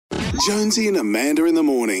Jonesy and Amanda in the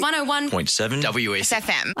morning. 101.7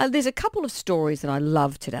 WSFM. There's a couple of stories that I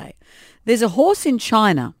love today. There's a horse in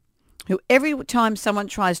China who every time someone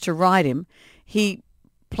tries to ride him, he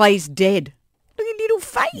plays dead. Look at little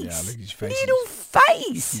face. Yeah, look at his face. Little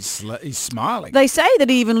face. He's smiling. They say that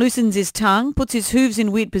he even loosens his tongue, puts his hooves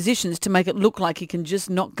in weird positions to make it look like he can just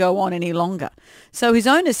not go on any longer. So his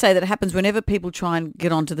owners say that it happens whenever people try and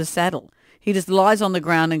get onto the saddle. He just lies on the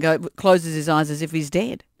ground and closes his eyes as if he's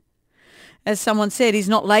dead. As someone said, he's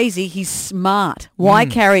not lazy, he's smart. Why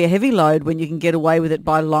carry a heavy load when you can get away with it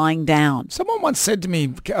by lying down? Someone once said to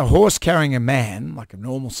me, a horse carrying a man, like a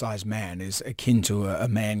normal-sized man, is akin to a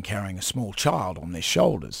man carrying a small child on their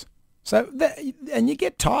shoulders. And you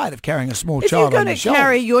get tired of carrying a small child on their shoulders. If you're going to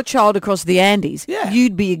carry your child across the Andes,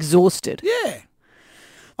 you'd be exhausted. Yeah.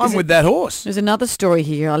 I'm with that horse. There's another story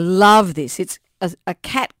here. I love this. It's a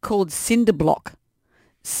cat called Cinderblock.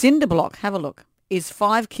 Cinderblock, have a look, is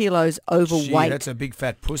 5 kilos overweight. Gee, that's a big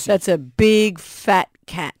fat pussy. That's a big fat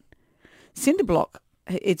cat. Cinderblock,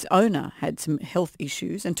 its owner, had some health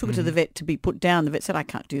issues and took it to the vet to be put down. The vet said, I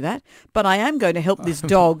can't do that, but I am going to help this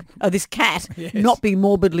dog, this cat, not be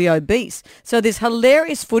morbidly obese. So there's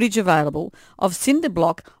hilarious footage available of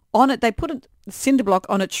Cinderblock on it. They put Cinderblock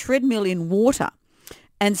on a treadmill in water,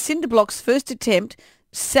 and Cinderblock's first attempt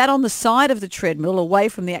sat on the side of the treadmill away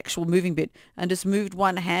from the actual moving bit and just moved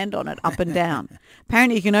one hand on it up and down.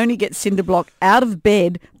 Apparently you can only get Cinderblock out of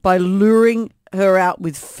bed by luring her out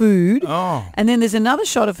with food. Oh. And then there's another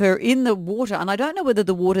shot of her in the water, and I don't know whether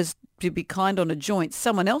the water's to be kind on a joint.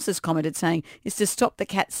 Someone else has commented saying it's to stop the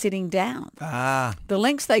cat sitting down. Ah. The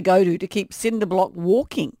lengths they go to keep Cinderblock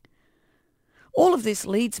walking. All of this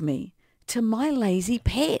leads me to my lazy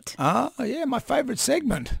pet. Oh, yeah, my favourite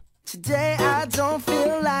segment. Today I don't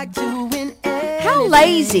feel like doing anything. How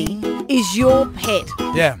lazy is your pet?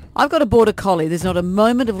 Yeah. I've got a border collie. There's not a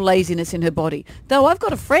moment of laziness in her body. Though I've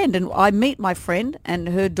got a friend, and I meet my friend and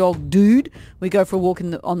her dog Dude. We go for a walk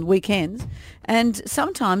on weekends, and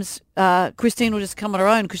sometimes Christine will just come on her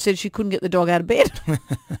own because she said she couldn't get the dog out of bed.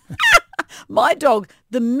 My dog,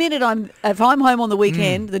 the minute if I'm home on the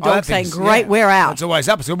weekend, the dog's saying, great, we're out. It's always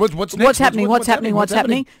up. So what's next? What's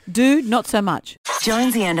happening? Dude, not so much.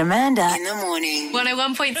 Jonesy and Amanda in the morning.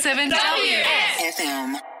 101.7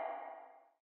 WSFM.